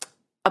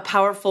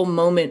powerful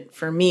moment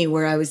for me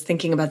where I was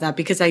thinking about that,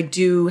 because I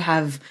do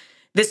have,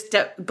 this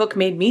book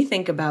made me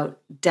think about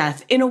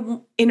death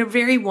in a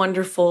very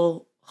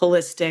wonderful,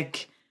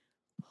 holistic,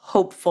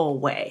 hopeful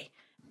way.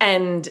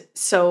 And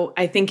so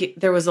I think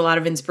there was a lot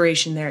of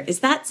inspiration there.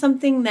 Is that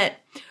something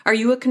are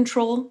you a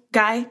control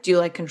guy? Do you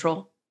like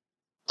control?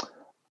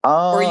 Or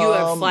are you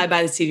a fly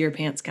by the seat of your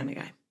pants kind of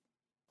guy?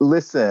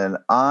 Listen,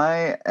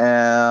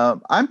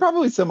 I'm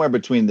probably somewhere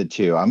between the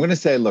two. I'm going to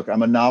say, look,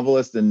 I'm a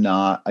novelist and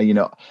not, I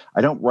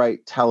don't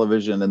write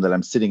television and that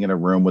I'm sitting in a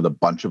room with a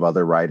bunch of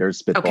other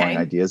writers spitballing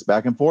ideas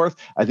back and forth.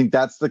 I think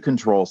that's the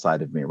control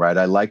side of me, right?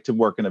 I like to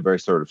work in a very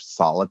sort of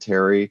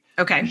solitary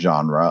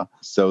genre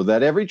so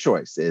that every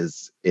choice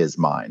is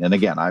mine. And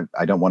again,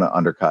 I don't want to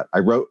undercut. I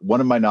wrote,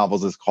 one of my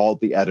novels is called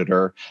The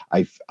Editor.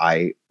 I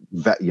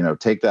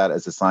take that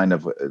as a sign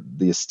of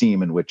the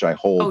esteem in which I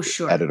hold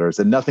editors,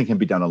 and nothing can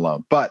be done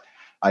alone. But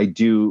I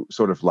do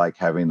sort of like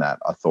having that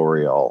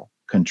authorial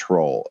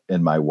control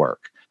in my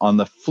work. On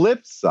the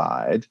flip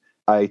side,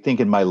 I think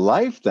in my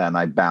life, then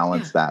I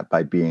balance that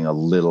by being a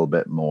little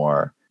bit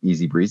more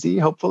easy breezy.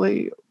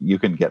 Hopefully you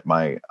can get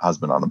my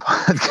husband on the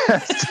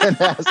podcast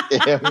and ask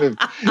him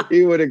if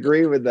he would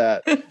agree with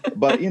that.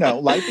 But,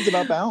 life is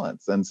about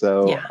balance. And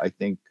so I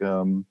think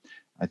I'm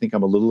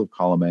a little of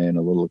column A and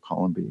a little of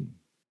column B.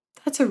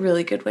 That's a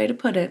really good way to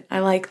put it. I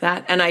like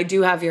that. And I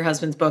do have your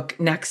husband's book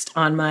next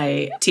on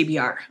my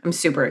TBR. I'm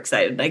super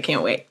excited. I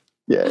can't wait.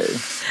 Yay.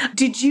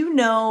 Did you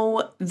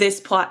know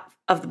this plot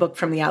of the book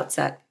from the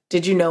outset?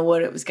 Did you know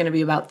what it was going to be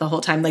about the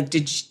whole time? Like,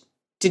 did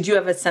you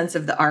have a sense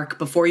of the arc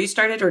before you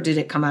started, or did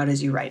it come out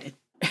as you write it?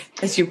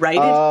 As you write it?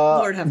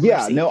 Lord have mercy.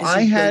 Yeah, no,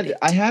 I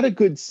had a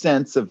good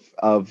sense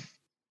of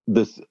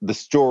the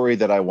story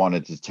that I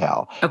wanted to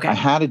tell. Okay. I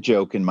had a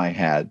joke in my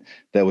head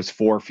that was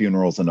 4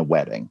 funerals and a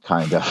wedding,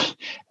 kind of.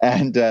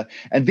 And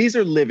these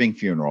are living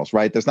funerals,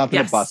 right? There's not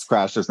been a bus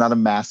crash. There's not a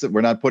massive,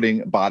 we're not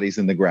putting bodies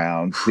in the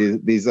ground.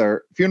 These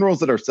are funerals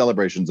that are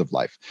celebrations of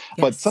life. Yes.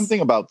 But something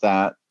about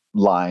that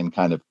line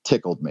kind of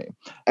tickled me.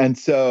 And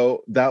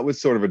so that was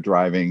sort of a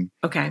driving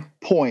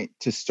point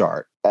to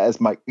start.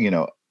 As my,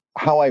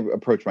 how I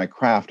approach my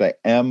craft, I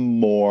am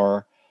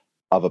more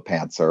of a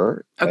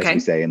pantser, as we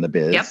say in the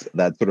biz,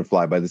 that sort of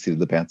fly by the seat of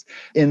the pants,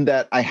 in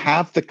that I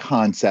have the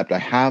concept, I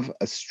have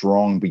a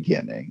strong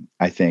beginning,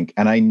 I think,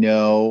 and I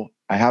know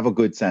I have a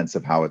good sense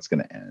of how it's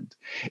going to end.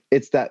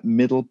 It's that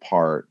middle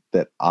part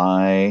that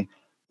I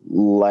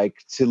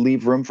like to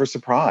leave room for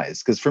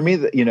surprise. Because for me,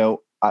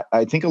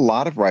 I think a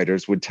lot of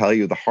writers would tell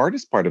you the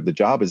hardest part of the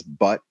job is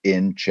butt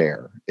in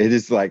chair. It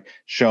is like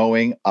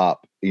showing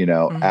up,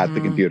 at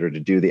the computer to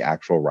do the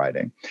actual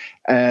writing.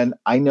 And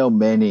I know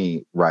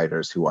many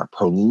writers who are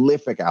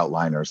prolific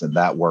outliners, and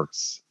that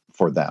works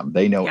for them.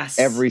 They know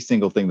every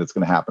single thing that's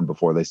going to happen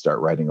before they start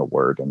writing a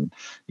word, and,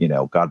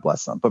 God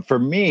bless them. But for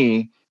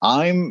me,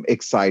 I'm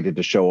excited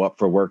to show up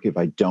for work if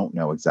I don't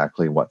know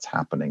exactly what's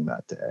happening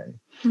that day.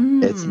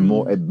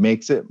 It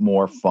makes it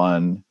more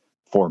fun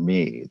for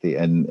me,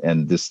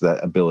 that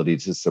ability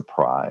to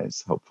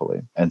surprise,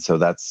 hopefully. And so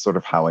that's sort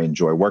of how I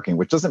enjoy working,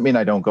 which doesn't mean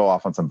I don't go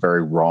off on some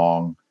very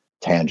wrong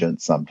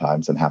tangents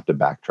sometimes and have to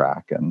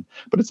backtrack.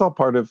 But it's all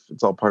part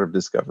of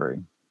discovery.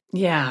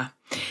 Yeah.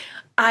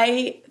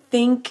 I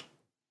think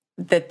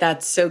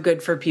that's so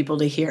good for people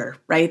to hear,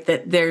 right?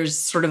 That there's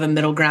sort of a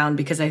middle ground,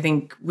 because I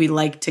think we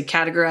like to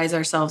categorize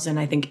ourselves, and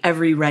I think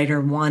every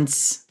writer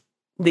wants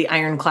the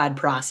ironclad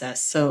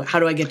process. So how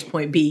do I get to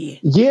point B?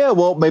 Yeah,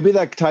 well, maybe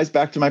that ties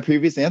back to my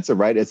previous answer,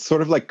 right? It's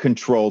sort of like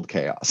controlled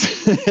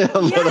chaos.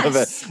 Little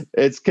bit.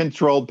 It's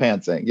controlled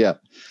pantsing. Yeah.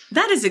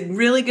 That is a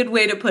really good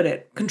way to put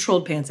it.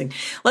 Controlled pantsing.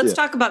 Let's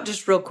talk about,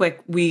 just real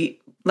quick,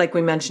 like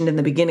we mentioned in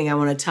the beginning, I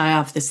want to tie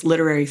off this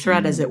literary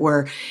thread, as it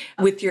were,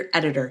 with your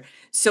editor.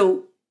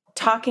 So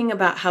talking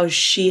about how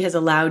she has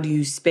allowed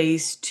you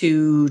space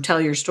to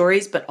tell your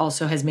stories, but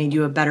also has made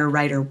you a better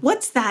writer.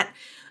 What's that?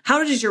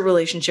 How does your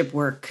relationship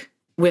work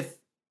with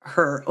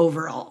her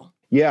overall?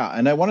 Yeah.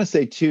 And I want to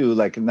say too,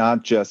 like,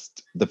 not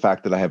just the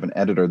fact that I have an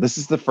editor. This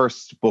is the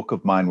first book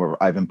of mine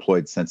where I've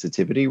employed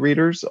sensitivity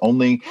readers,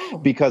 only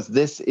because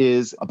this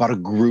is about a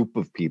group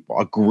of people,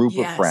 a group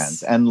of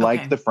friends. And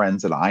like the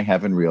friends that I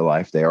have in real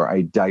life, they are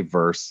a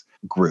diverse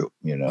group,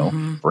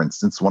 For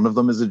instance, one of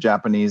them is a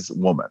Japanese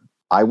woman.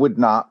 I would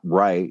not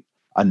write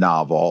a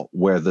novel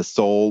where the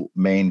sole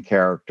main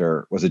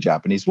character was a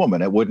Japanese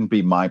woman. It wouldn't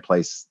be my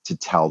place to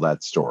tell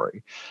that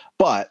story.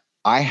 But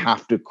I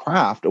have to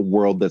craft a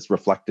world that's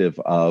reflective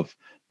of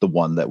the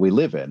one that we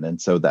live in. And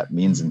so that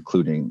means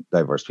including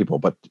diverse people.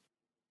 But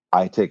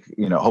I take,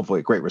 hopefully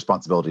a great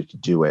responsibility to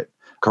do it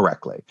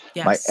correctly.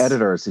 Yes. My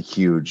editor is a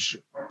huge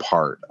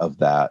part of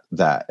that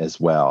as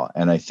well.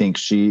 And I think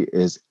she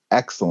is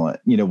excellent.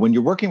 When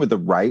you're working with the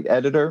right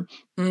editor,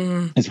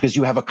 it's because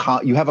you have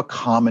a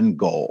common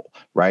goal,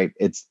 right?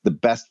 It's the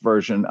best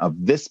version of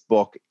this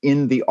book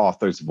in the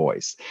author's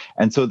voice.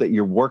 And so that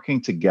you're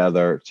working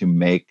together to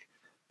make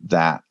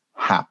that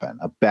happen.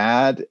 A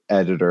bad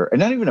editor, and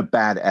not even a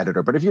bad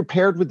editor, but if you're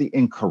paired with the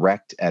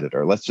incorrect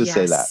editor, let's just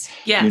say that,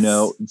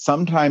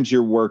 sometimes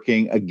you're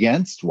working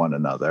against one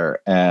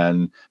another.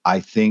 And I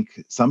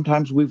think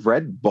sometimes we've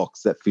read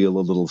books that feel a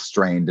little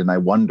strained, and I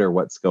wonder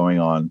what's going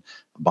on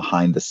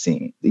behind the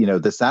scene.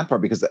 The sad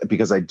part,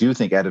 because I do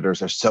think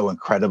editors are so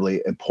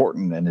incredibly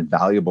important and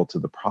invaluable to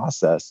the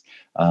process,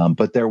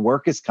 but their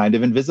work is kind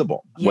of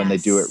invisible when they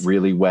do it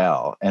really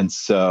well. And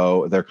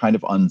so they're kind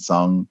of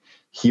unsung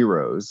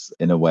heroes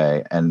in a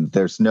way. And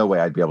there's no way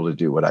I'd be able to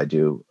do what I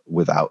do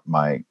without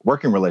my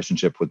working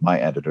relationship with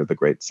my editor, the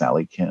great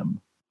Sally Kim.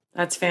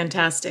 That's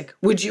fantastic.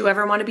 Would you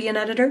ever want to be an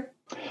editor?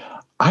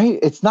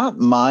 It's not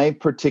my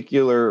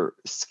particular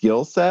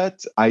skill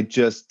set.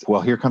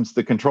 Here comes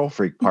the control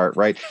freak part,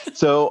 right?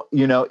 So,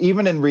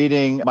 even in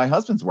reading my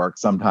husband's work,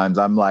 sometimes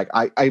I'm like,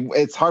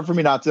 it's hard for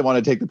me not to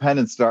want to take the pen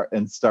and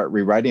start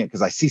rewriting it,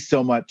 because I see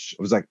so much.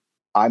 I was like,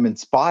 I'm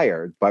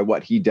inspired by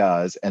what he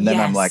does. And then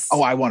I'm like,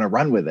 I want to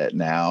run with it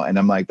now. And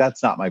I'm like,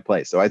 that's not my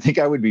place. So I think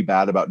I would be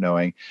bad about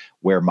knowing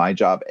where my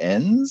job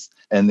ends,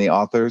 and the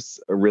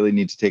authors really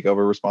need to take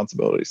over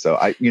responsibility. So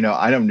I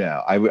don't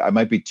know. I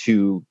might be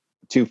too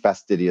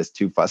fastidious,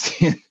 too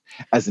fussy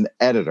as an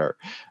editor,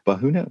 but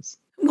who knows?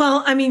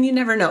 Well, I mean, you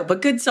never know,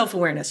 but good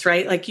self-awareness,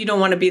 right? Like, you don't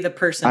want to be the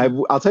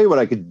person. I'll tell you what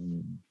I could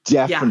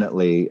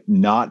definitely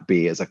not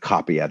be as a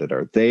copy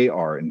editor. They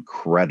are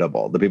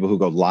incredible. The people who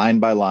go line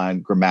by line,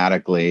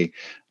 grammatically,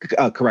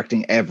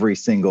 correcting every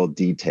single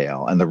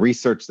detail, and the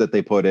research that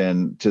they put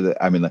into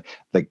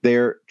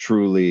they're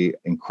truly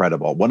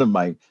incredible. One of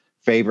my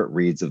favorite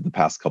reads of the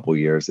past couple of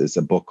years is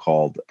a book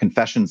called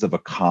Confessions of a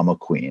Comma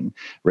Queen,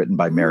 written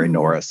by Mary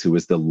Norris, who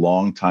was the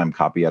longtime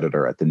copy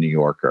editor at The New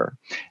Yorker.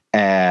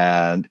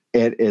 And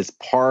it is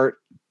part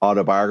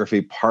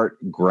autobiography, part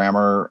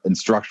grammar,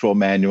 instructional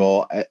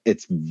manual.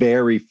 It's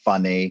very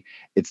funny.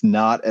 It's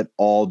not at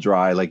all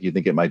dry like you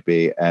think it might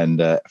be.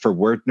 And for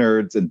word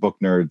nerds and book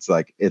nerds,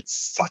 it's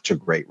such a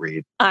great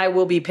read. I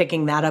will be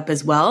picking that up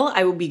as well.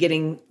 I will be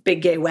getting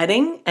Big Gay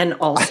Wedding and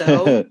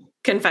also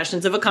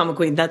Confessions of a Comma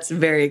Queen. That's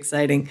very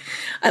exciting.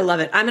 I love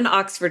it. I'm an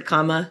Oxford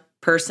comma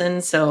person,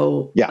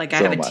 so I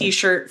have a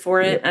T-shirt for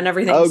it and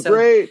everything. Oh,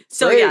 great!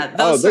 So great.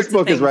 This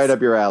book is right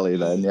up your alley.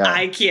 Then,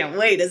 I can't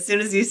wait. As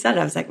soon as you said it,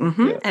 I was like,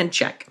 and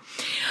check.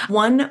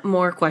 One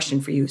more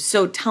question for you.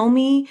 So tell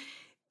me,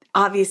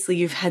 obviously,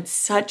 you've had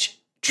such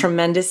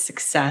tremendous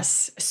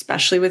success,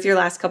 especially with your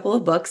last couple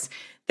of books.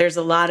 There's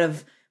a lot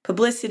of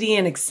publicity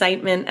and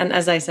excitement, and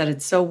as I said,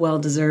 it's so well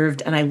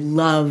deserved, and I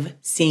love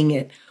seeing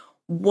it.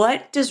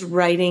 What does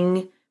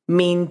writing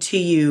mean to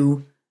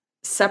you,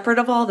 separate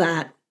of all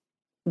that?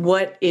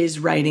 What is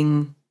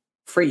writing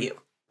for you?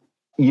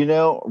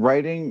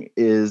 Writing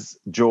is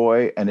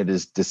joy, and it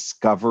is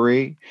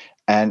discovery,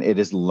 and it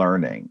is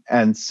learning.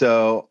 And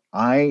so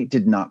I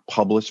did not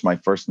publish my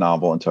first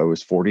novel until I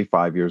was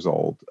 45 years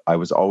old. I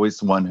was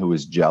always one who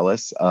was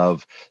jealous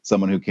of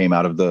someone who came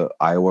out of the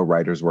Iowa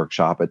Writers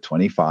Workshop at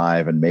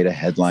 25 and made a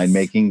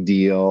headline-making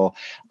deal.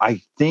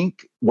 I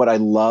think what I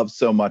love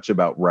so much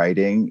about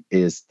writing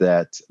is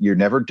that you're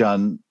never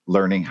done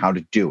learning how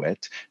to do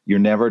it. You're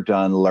never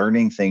done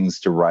learning things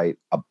to write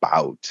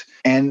about.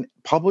 And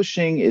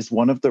publishing is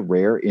one of the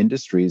rare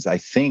industries, I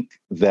think,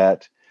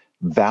 that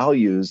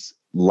values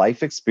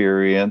life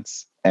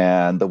experience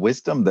and the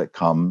wisdom that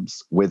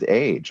comes with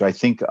age. I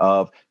think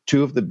of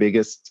two of the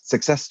biggest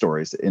success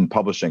stories in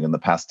publishing in the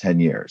past 10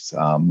 years.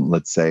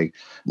 Let's say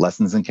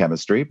Lessons in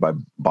Chemistry by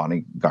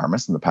Bonnie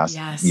Garmus in the past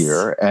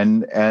year,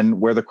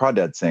 and Where the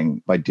Crawdads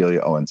Sing by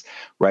Delia Owens,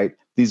 right?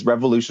 These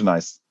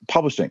revolutionized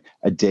publishing.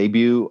 A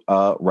debut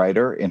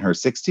writer in her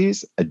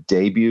 60s, a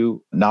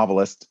debut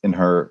novelist in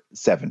her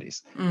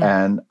 70s.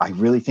 And I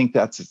really think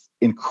that's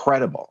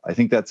incredible. I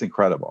think that's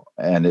incredible.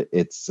 And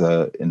it's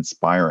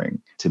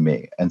inspiring to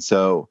me. And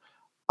so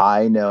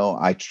I know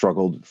I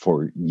struggled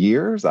for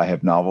years. I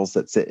have novels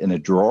that sit in a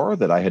drawer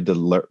that I had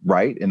to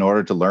write in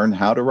order to learn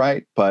how to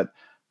write. But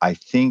I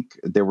think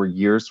there were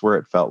years where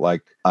it felt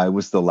like I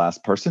was the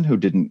last person who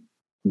didn't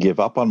give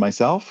up on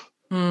myself.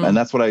 And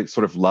that's what I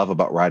sort of love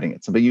about writing.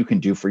 It's something you can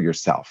do for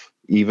yourself,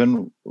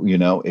 even,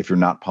 if you're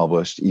not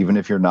published, even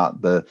if you're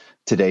not the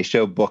Today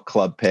Show book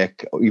club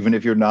pick, even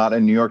if you're not a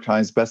New York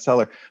Times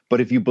bestseller. But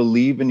if you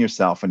believe in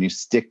yourself and you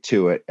stick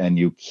to it and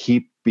you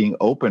keep being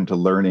open to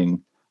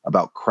learning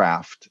about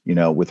craft,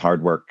 with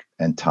hard work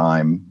and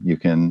time, you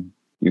can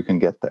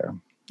get there.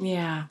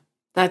 Yeah,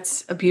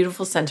 that's a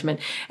beautiful sentiment.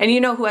 And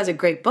who has a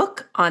great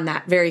book on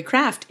that very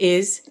craft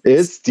is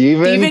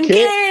Stephen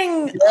King.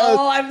 Yes.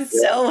 Oh, I'm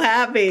so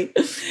happy.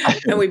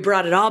 And we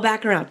brought it all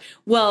back around.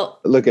 Well,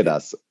 look at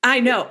us.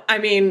 I know. I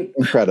mean,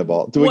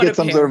 incredible. Do we get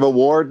some sort of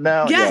award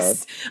now?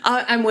 Yes.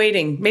 I'm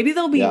waiting. Maybe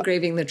they'll be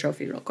engraving the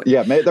trophy real quick.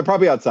 Yeah, they're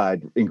probably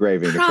outside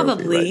engraving the trophy.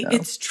 Probably. Right,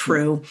 it's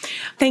true.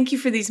 Thank you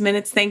for these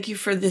minutes. Thank you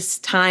for this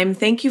time.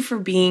 Thank you for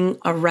being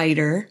a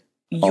writer.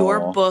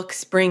 Your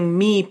books bring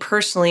me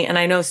personally, and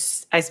I know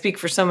I speak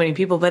for so many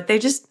people, but they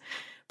just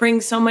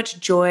bring so much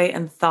joy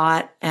and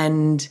thought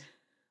and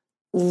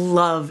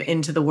love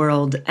into the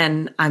world.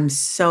 And I'm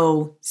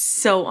so,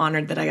 so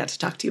honored that I got to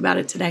talk to you about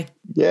it today.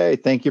 Yay.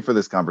 Thank you for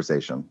this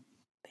conversation.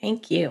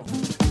 Thank you.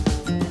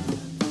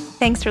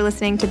 Thanks for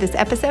listening to this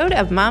episode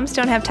of Moms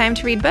Don't Have Time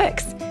to Read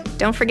Books.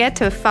 Don't forget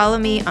to follow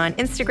me on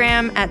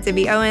Instagram at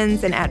Zibby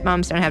Owens and at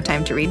Moms Don't Have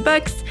Time to Read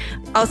Books.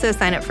 Also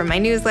sign up for my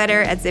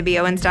newsletter at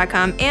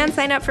zibbyowens.com and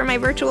sign up for my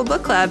virtual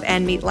book club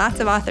and meet lots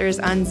of authors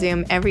on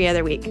Zoom every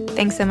other week.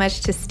 Thanks so much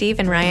to Steve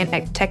and Ryan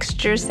at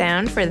Texture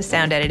Sound for the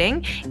sound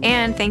editing.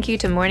 And thank you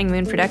to Morning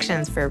Moon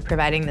Productions for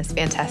providing this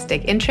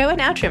fantastic intro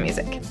and outro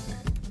music.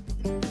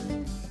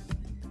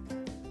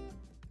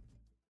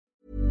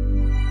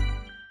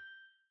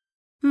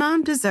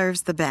 Mom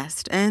deserves the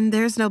best, and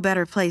there's no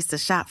better place to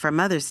shop for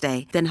Mother's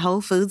Day than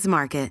Whole Foods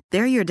Market.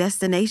 They're your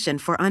destination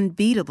for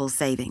unbeatable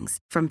savings,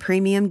 from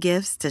premium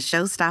gifts to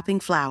show-stopping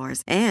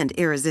flowers and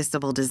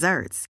irresistible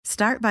desserts.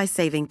 Start by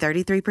saving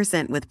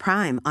 33% with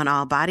Prime on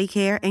all body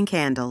care and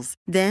candles.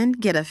 Then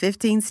get a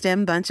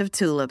 15-stem bunch of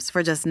tulips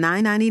for just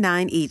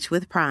 $9.99 each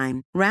with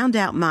Prime. Round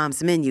out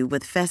Mom's menu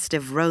with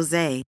festive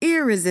rosé,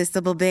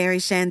 irresistible berry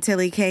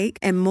chantilly cake,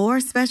 and more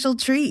special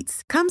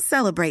treats. Come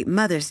celebrate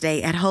Mother's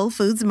Day at Whole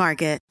Foods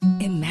Market.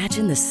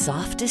 Imagine the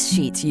softest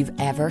sheets you've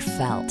ever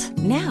felt.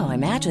 Now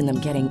imagine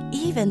them getting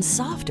even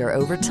softer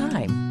over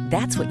time.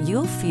 That's what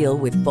you'll feel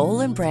with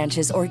Boll &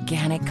 Branch's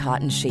organic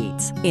cotton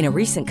sheets. In a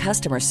recent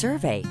customer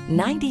survey,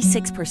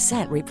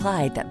 96%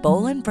 replied that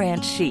Boll &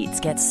 Branch sheets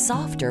get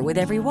softer with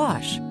every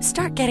wash.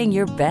 Start getting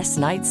your best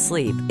night's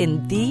sleep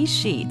in these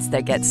sheets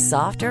that get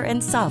softer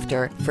and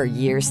softer for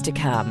years to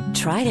come.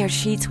 Try their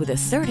sheets with a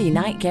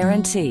 30-night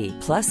guarantee.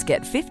 Plus,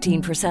 get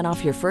 15%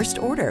 off your first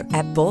order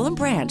at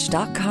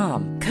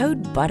bollandbranch.com.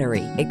 Code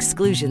BUTTERY.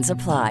 Exclusions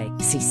apply.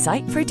 See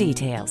site for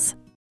details.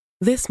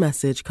 This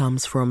message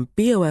comes from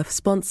BOF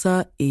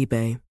sponsor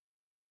eBay.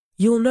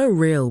 You'll know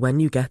real when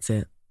you get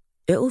it.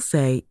 It'll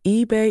say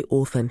eBay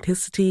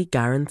Authenticity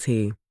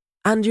Guarantee.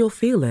 And you'll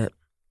feel it.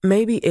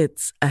 Maybe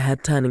it's a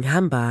head-turning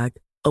handbag,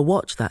 a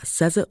watch that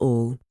says it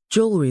all,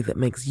 jewelry that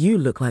makes you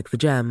look like the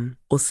gem,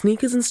 or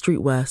sneakers and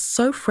streetwear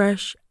so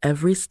fresh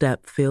every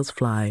step feels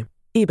fly.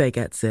 eBay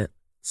gets it.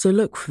 So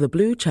look for the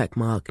blue check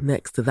mark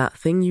next to that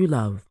thing you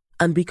love.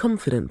 And be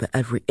confident that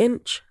every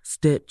inch,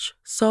 stitch,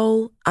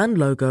 sole, and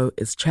logo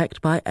is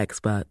checked by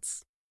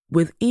experts.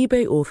 With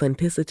eBay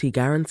Authenticity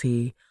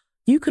Guarantee,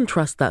 you can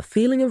trust that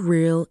feeling of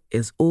real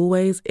is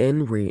always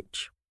in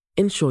reach.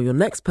 Ensure your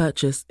next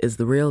purchase is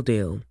the real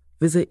deal.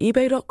 Visit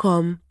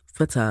ebay.com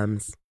for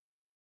terms.